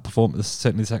that performance,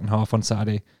 certainly the second half on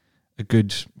Saturday, a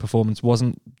good performance.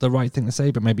 Wasn't the right thing to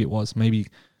say, but maybe it was. Maybe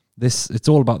it's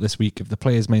all about this week. If the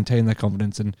players maintain their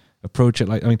confidence and approach it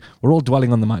like, I mean, we're all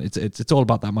dwelling on the man. It's all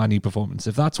about that Man U performance.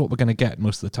 If that's what we're going to get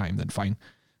most of the time, then fine.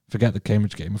 Forget the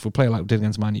Cambridge game. If we play like we did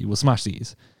against Man U, we'll smash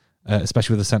these,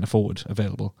 especially with a centre forward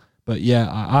available. But yeah,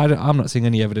 I'm not seeing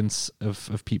any evidence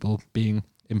of people being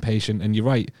impatient. And you're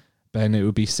right, Ben, it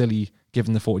would be silly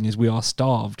given the 14 years. We are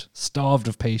starved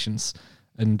of patience,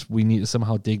 and we need to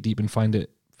somehow dig deep and find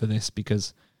it for this,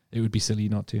 because it would be silly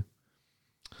not to.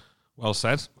 Well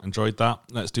said. Enjoyed that.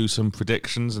 Let's do some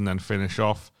predictions and then finish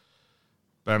off.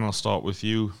 Ben, I'll start with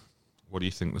you. What do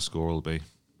you think the score will be?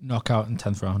 Knockout in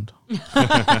 10th round.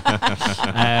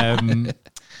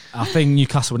 I think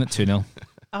Newcastle win at 2-0.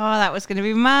 Oh, that was going to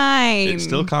be mine. It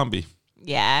still can't be.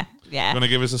 Yeah. You want to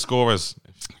give us the scorers?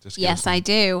 Yes, I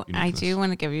do. Uniqueness. I do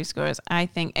want to give you scorers. I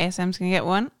think ASM's going to get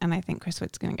one, and I think Chris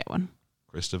Wood's going to get one.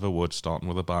 Christopher Wood starting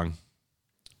with a bang.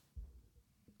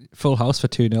 Full house for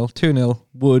 2-0. 2-0,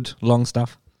 Wood,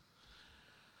 Longstaff.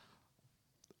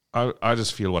 I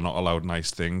just feel we're not allowed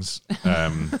nice things.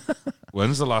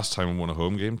 When's the last time we won a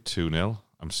home game? 2-0.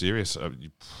 I'm serious.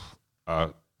 I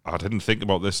didn't think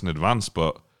about this in advance,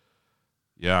 but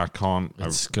yeah, I can't.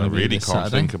 I really can't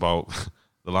think about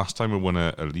the last time we won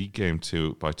a league game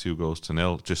by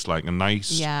 2-0. Just like a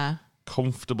nice,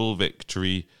 comfortable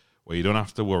victory where you don't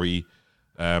have to worry.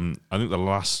 I think the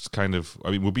last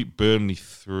we beat Burnley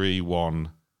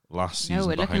 3-1 last season. No,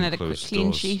 we're looking at a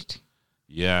clean sheet.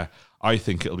 Yeah, I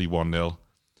think it'll be 1-0.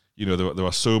 You know, there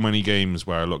are so many games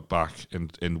where I look back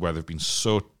and where they've been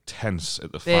so tense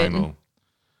at the final.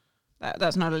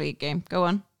 That's not a league game. Go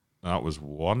on. That was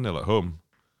 1-0 at home.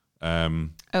 No,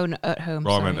 at home.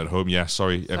 I meant at home, yeah,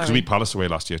 sorry. Because we beat Palace away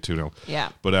last year 2-0. Yeah.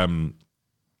 But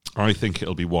I think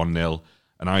it'll be 1-0.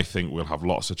 And I think we'll have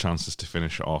lots of chances to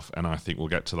finish it off. And I think we'll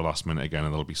get to the last minute again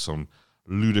and there'll be some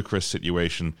ludicrous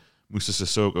situation. Moussa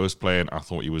Sissoko's playing. I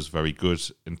thought he was very good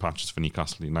in patches for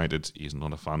Newcastle United. He's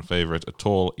not a fan favourite at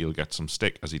all. He'll get some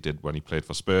stick, as he did when he played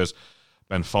for Spurs.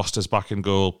 Ben Foster's back in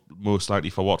goal, most likely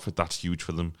for Watford. That's huge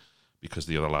for them because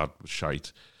the other lad was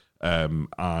shite.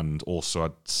 And also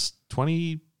at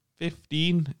 2015, I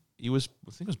think it was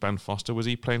Ben Foster. Was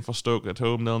he playing for Stoke at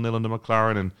home, 0-0 under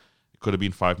McLaren? And could have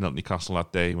been 5-0 Newcastle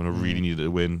that day when I really needed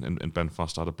to win, and Ben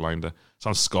Foster had a blinder.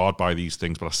 So I'm scarred by these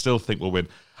things, but I still think we'll win.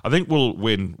 I think we'll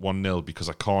win 1-0 because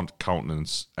I can't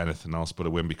countenance anything else but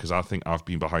a win, because I think I've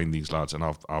been behind these lads and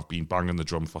I've been banging the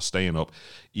drum for staying up,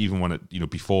 even when it,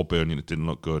 before Burnley it didn't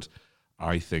look good.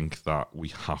 I think that we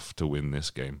have to win this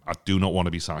game. I do not want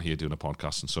to be sat here doing a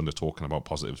podcast on Sunday talking about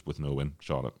positives with no win.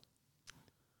 Charlotte?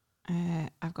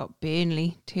 I've got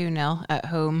Burnley 2-0 at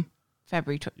home,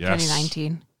 February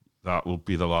 2019. That will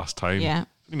be the last time. Yeah.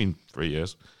 I mean, 3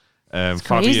 years. It's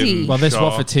Fabian crazy. Well, this Shaw,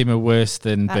 Watford team are worse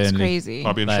than That's Burnley. crazy.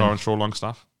 Fabian Ben. Shaw and Shaw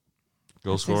Longstaff.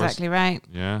 Goal That's scorers. exactly right.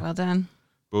 Yeah. Well done.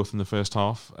 Both in the first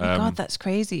half. Oh my God, that's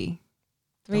crazy.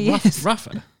 3 years.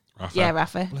 Rafa. Rafa. Yeah,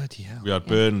 Rafa. Bloody hell. We had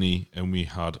Burnley and we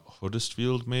had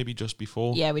Huddersfield maybe just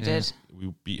before. Yeah, we did.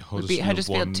 We beat We beat Huddersfield,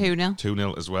 Huddersfield 2-0.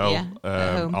 2-0 as well. Yeah,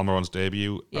 at home. Almiron's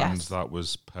debut. Yes. And that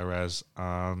was Perez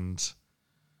and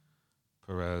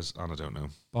I don't know.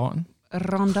 Barton.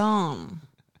 Rondon.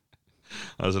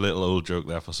 That was a little old joke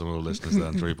there for some old listeners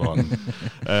there, Drew Barton.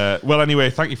 Well, anyway,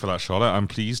 thank you for that, Charlotte. I'm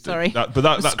pleased. Sorry. But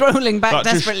that Scrolling back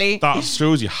just- desperately. that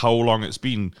shows you how long it's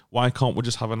been. Why can't we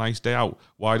just have a nice day out?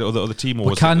 Why do the other team We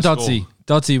always can, hit the Dodgy. score?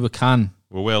 Dodgy, we can.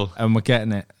 We will. And we're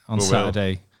getting it on We will.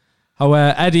 Saturday. How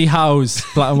Eddie Howe's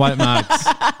Black and White Mags.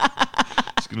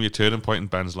 It's going to be a turning point in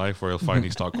Ben's life where he'll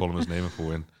finally start calling his name if we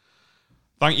win.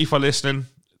 Thank you for listening.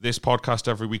 This podcast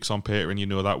every week's on Patreon. You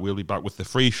know that. We'll be back with the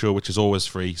free show, which is always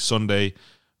free. Sunday,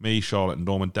 me, Charlotte, and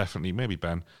Norman, definitely, maybe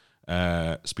Ben.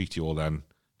 Speak to you all then.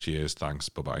 Cheers. Thanks.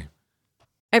 Bye-bye.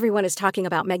 Everyone is talking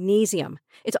about magnesium.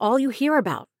 It's all you hear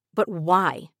about. But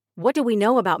why? What do we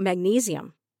know about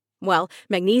magnesium? Well,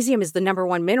 magnesium is the number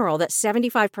one mineral that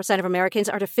 75% of Americans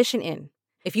are deficient in.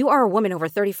 If you are a woman over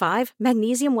 35,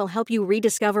 magnesium will help you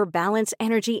rediscover balance,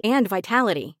 energy, and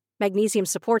vitality. Magnesium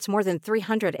supports more than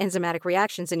 300 enzymatic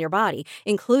reactions in your body,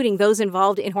 including those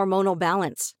involved in hormonal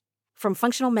balance. From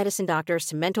functional medicine doctors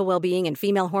to mental well-being and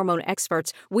female hormone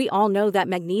experts, we all know that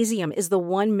magnesium is the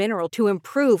one mineral to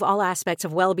improve all aspects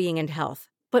of well-being and health.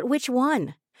 But which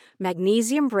one?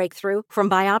 Magnesium Breakthrough from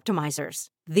Bioptimizers,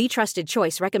 the trusted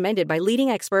choice recommended by leading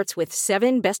experts with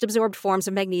 7 best-absorbed forms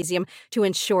of magnesium to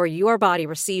ensure your body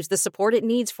receives the support it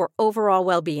needs for overall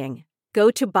well-being. Go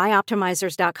to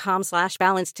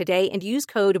bioptimizers.com/balance today and use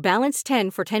code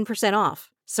BALANCE10 for 10%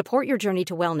 off. Support your journey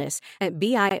to wellness at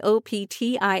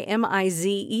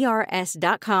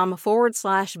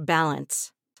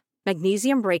bioptimizers.com/balance.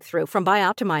 Magnesium Breakthrough from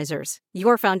Bioptimizers,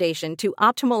 your foundation to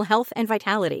optimal health and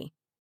vitality.